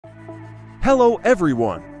Hello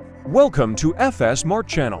everyone! Welcome to FS Mart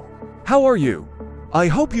channel. How are you? I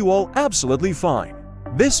hope you all absolutely fine.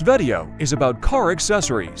 This video is about car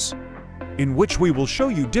accessories, in which we will show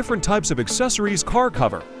you different types of accessories: car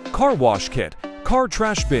cover, car wash kit, car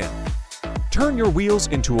trash bin, turn your wheels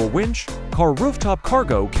into a winch, car rooftop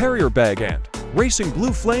cargo carrier bag, and racing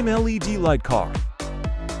blue flame LED light car.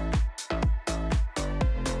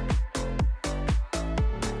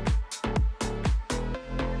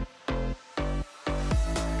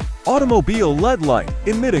 Automobile LED light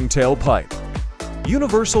emitting tailpipe.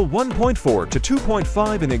 Universal 1.4 to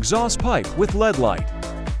 2.5 in exhaust pipe with LED light.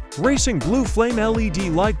 Racing blue flame LED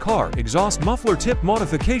light car exhaust muffler tip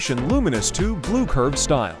modification luminous tube blue curved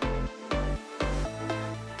style.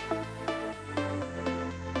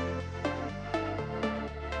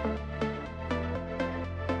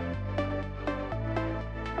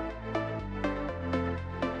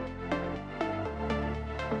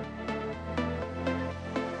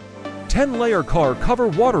 Ten-layer car cover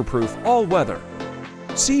waterproof all-weather.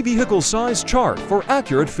 See vehicle size chart for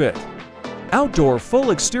accurate fit. Outdoor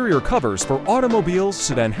full exterior covers for automobiles,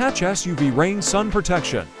 sedan hatch, SUV rain sun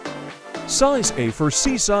protection. Size A for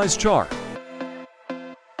C size chart.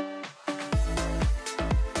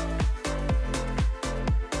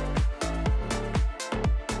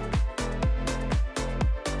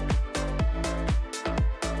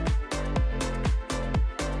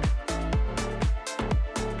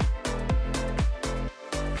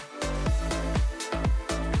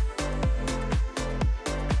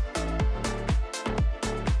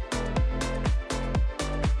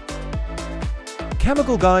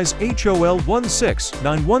 Chemical Guys HOL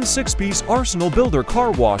 16916-piece Arsenal Builder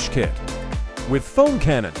Car Wash Kit. With foam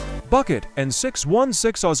cannon, bucket, and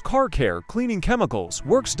 616 Oz Car Care Cleaning Chemicals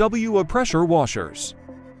Works WA pressure washers.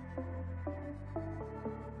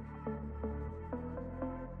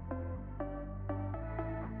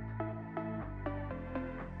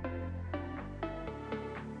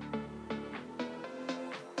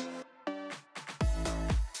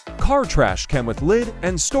 Car trash can with lid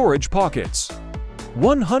and storage pockets.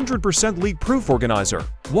 100% leak-proof organizer,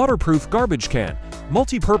 waterproof garbage can,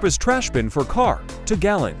 multi-purpose trash bin for car, to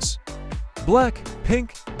gallons. Black,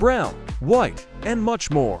 pink, brown, white, and much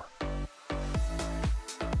more.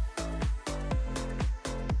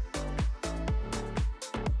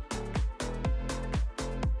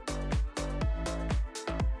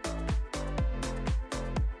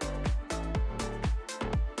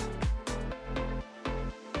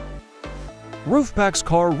 Roofpacks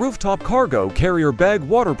car rooftop cargo carrier bag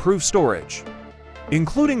waterproof storage,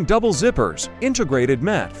 including double zippers, integrated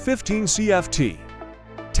mat 15 CFT.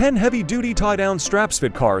 10 heavy-duty tie-down straps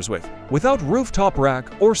fit cars without rooftop rack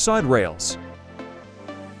or side rails.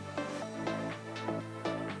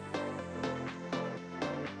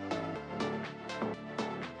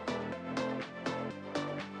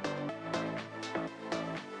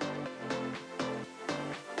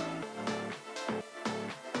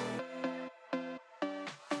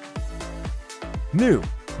 New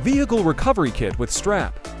Vehicle Recovery Kit with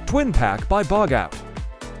strap, twin pack by Bog Out.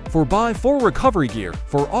 For buy 4 recovery gear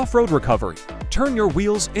for off-road recovery, turn your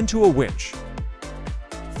wheels into a winch.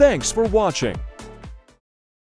 Thanks for watching.